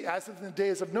we see, as in the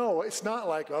days of Noah, it's not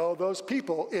like, oh, those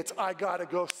people. It's, I got to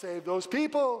go save those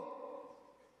people.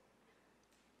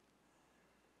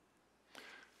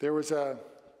 There was a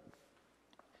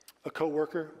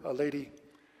coworker, a lady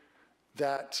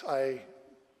that I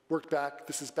worked back.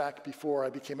 This is back before I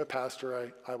became a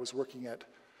pastor. I was working at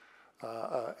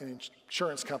an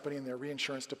insurance company in their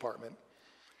reinsurance department.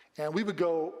 And we would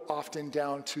go often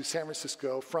down to San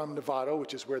Francisco from Nevada,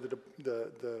 which is where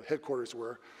the headquarters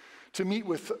were, to meet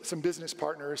with some business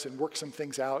partners and work some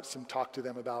things out, talk to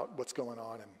them about what's going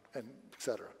on and et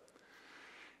cetera.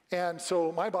 And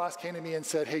so my boss came to me and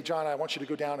said, hey, John, I want you to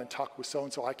go down and talk with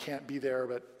so-and-so. I can't be there,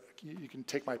 but you can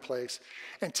take my place.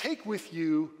 And take with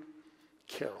you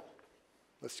Carol.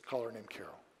 Let's call her name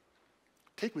Carol.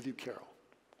 Take with you Carol.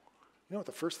 You know what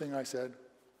the first thing I said?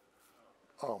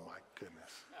 Oh, my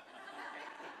goodness.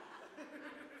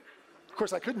 Of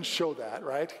course, I couldn't show that,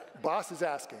 right? Boss is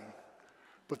asking.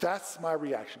 But that's my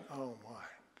reaction. Oh, my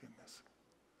goodness.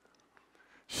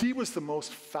 She was the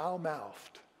most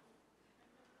foul-mouthed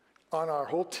on our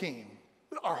whole team,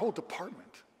 our whole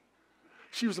department.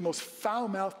 She was the most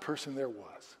foul-mouthed person there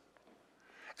was.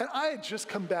 And I had just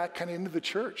come back kind of into the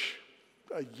church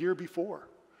a year before.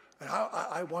 And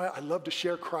I love to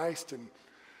share Christ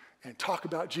and talk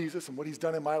about Jesus and what he's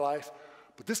done in my life.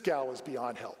 But this gal was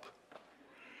beyond help.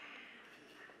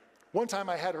 One time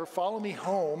I had her follow me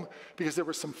home because there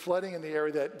was some flooding in the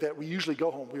area that we usually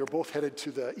go home. We were both headed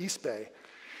to the East Bay.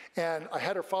 And I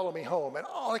had her follow me home. And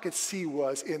all I could see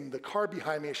was in the car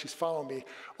behind me as she's following me,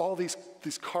 all these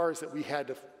cars that we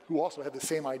had who also had the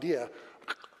same idea.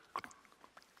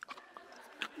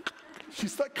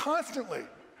 She's like constantly.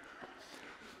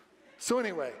 So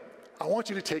anyway, I want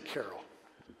you to take Carol.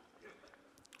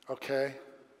 Okay?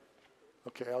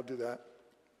 Okay, I'll do that.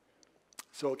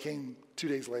 So it came 2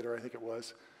 days later, I think it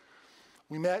was.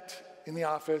 We met in the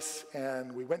office,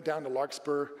 and we went down to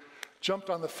Larkspur, jumped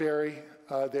on the ferry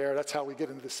there. That's how we get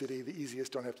into the city, the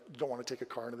easiest. Don't want to take a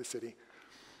car into the city.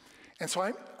 And so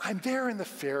I'm there in the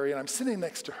ferry, and I'm sitting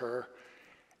next to her,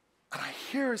 and I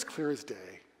hear as clear as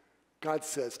day, God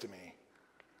says to me,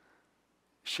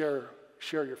 share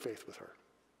your faith with her.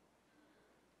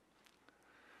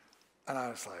 And I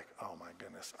was like, oh my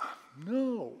goodness,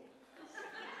 no.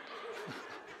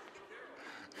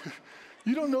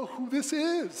 You don't know who this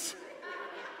is.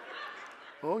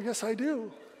 Oh, yes, I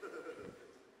do.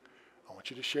 I want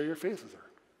you to share your faith with her.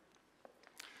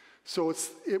 So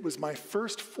it was my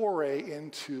first foray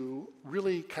into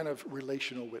really kind of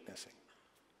relational witnessing.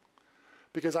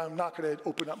 because I'm not going to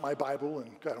open up my Bible,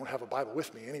 and I don't have a Bible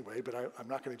with me anyway, but I'm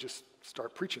not going to just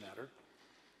start preaching at her.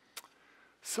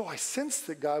 So I sensed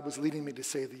that God was leading me to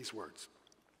say these words.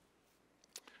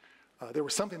 There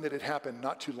was something that had happened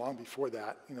not too long before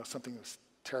that, something that was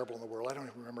terrible in the world. I don't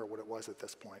even remember what it was at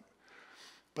this point.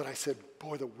 But I said,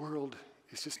 boy, the world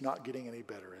is just not getting any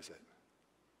better, is it?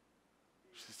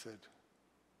 She said,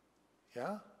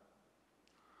 yeah?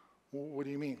 Well, what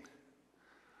do you mean?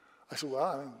 I said,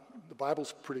 well, the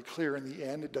Bible's pretty clear. In the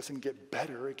end, it doesn't get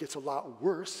better. It gets a lot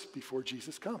worse before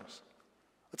Jesus comes.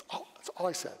 That's all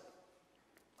I said.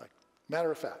 Like,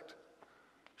 matter of fact.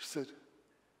 She said,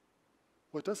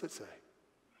 what does it say?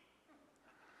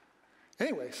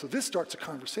 Anyway, so this starts a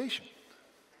conversation,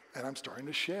 and I'm starting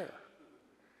to share.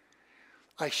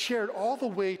 I shared all the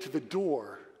way to the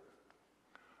door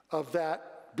of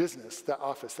that business, that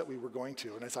office that we were going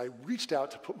to, and as I reached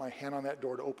out to put my hand on that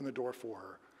door to open the door for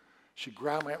her, she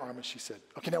grabbed my arm and she said,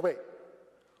 okay, now wait.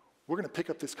 We're going to pick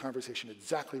up this conversation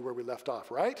exactly where we left off,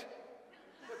 right?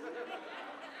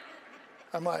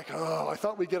 I'm like, oh, I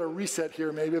thought we'd get a reset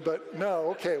here maybe, but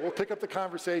no, okay, we'll pick up the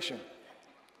conversation.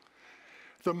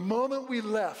 The moment we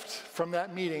left from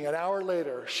that meeting, an hour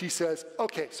later, she says,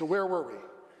 okay, so where were we?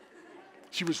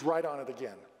 She was right on it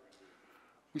again.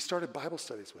 We started Bible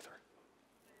studies with her.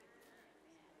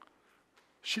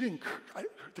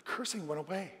 The cursing went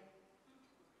away.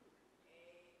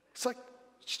 It's like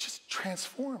she just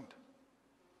transformed.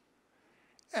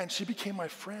 And she became my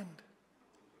friend.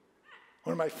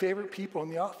 One of my favorite people in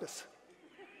the office.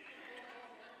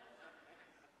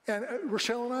 And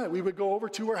Rochelle and I, we would go over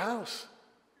to her house,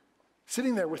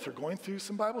 sitting there with her, going through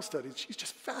some Bible studies. She's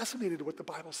just fascinated with what the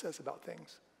Bible says about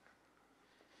things.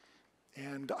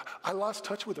 And I lost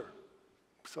touch with her.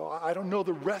 So I don't know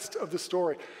the rest of the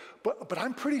story. But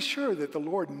I'm pretty sure that the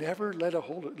Lord never let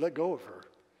go of her.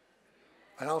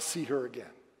 And I'll see her again.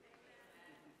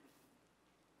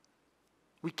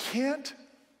 We can't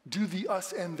do the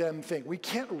us and them thing. We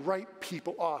can't write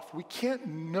people off. We can't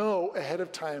know ahead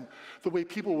of time the way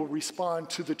people will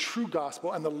respond to the true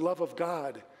gospel and the love of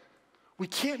God. We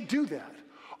can't do that,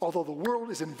 although the world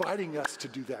is inviting us to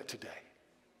do that today.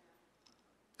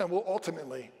 And we'll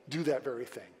ultimately do that very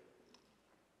thing.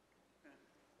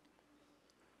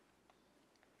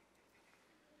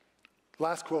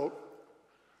 Last quote.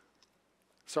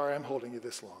 Sorry, I'm holding you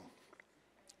this long.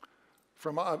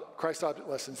 From Christ Object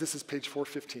Lessons, this is page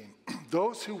 415.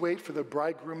 Those who wait for the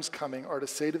bridegroom's coming are to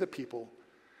say to the people,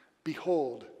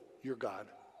 behold your God.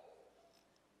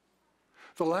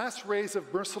 The last rays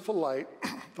of merciful light,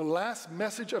 the last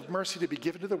message of mercy to be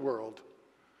given to the world,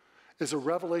 is a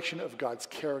revelation of God's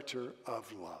character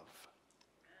of love.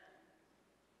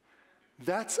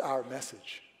 That's our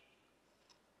message.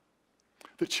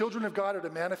 The children of God are to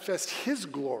manifest His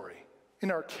glory in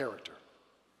our character.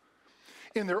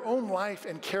 In their own life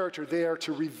and character, they are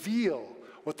to reveal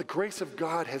what the grace of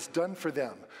God has done for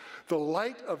them. The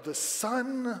light of the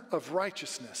Sun of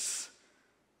Righteousness,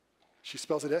 she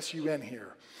spells it S-U-N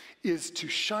here, is to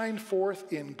shine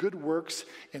forth in good works,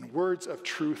 in words of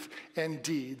truth, and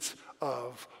deeds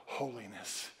of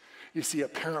holiness. You see,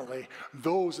 apparently,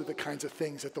 those are the kinds of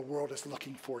things that the world is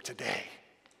looking for today.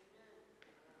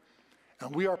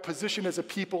 And we are positioned as a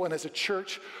people and as a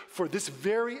church for this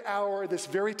very hour, this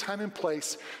very time and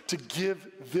place to give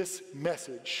this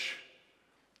message,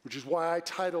 which is why I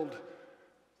titled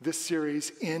this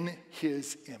series, In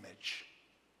His Image.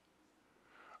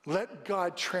 Let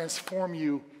God transform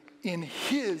you in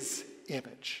His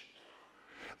image.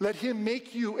 Let Him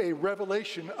make you a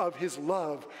revelation of His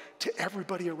love to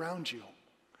everybody around you.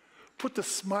 Put the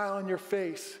smile on your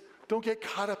face. Don't get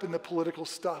caught up in the political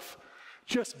stuff.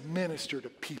 Just minister to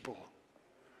people.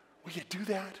 Will you do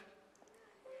that?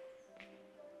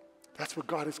 That's what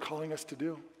God is calling us to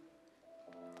do.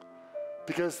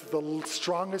 Because the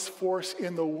strongest force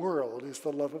in the world is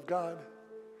the love of God.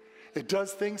 It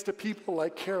does things to people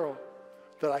like Carol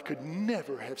that I could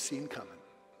never have seen coming.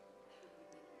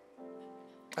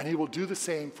 And He will do the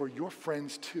same for your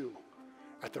friends too,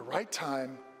 at the right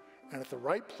time and at the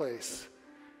right place,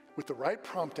 with the right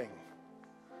prompting.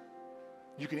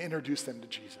 You can introduce them to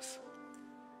Jesus.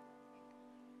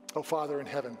 Oh, Father in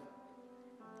heaven,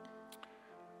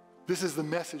 this is the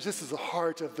message, this is the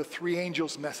heart of the three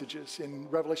angels' messages in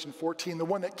Revelation 14, the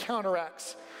one that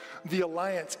counteracts the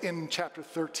alliance in chapter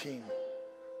 13,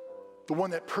 the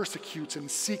one that persecutes and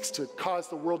seeks to cause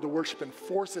the world to worship and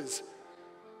forces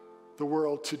the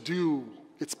world to do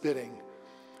its bidding.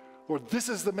 Lord, this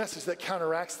is the message that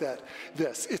counteracts it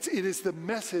is the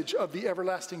message of the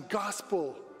everlasting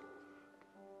gospel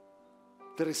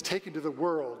that is taken to the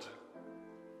world,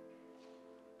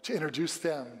 to introduce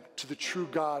them to the true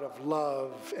God of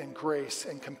love and grace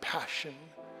and compassion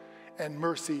and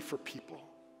mercy for people.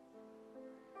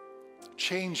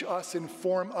 Change us,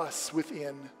 inform us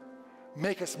within,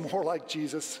 make us more like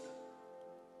Jesus,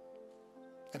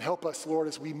 and help us, Lord,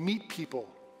 as we meet people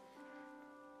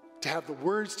to have the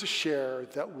words to share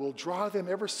that will draw them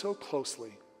ever so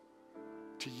closely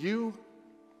to you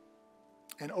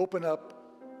and open up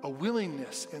a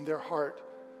willingness in their heart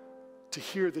to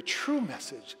hear the true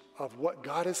message of what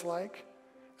God is like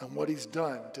and what he's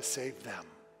done to save them.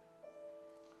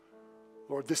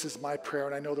 Lord, this is my prayer,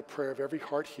 and I know the prayer of every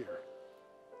heart here.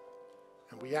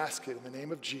 And we ask it in the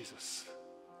name of Jesus.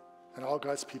 And all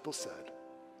God's people said,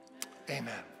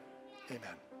 amen.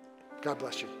 Amen. God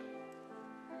bless you.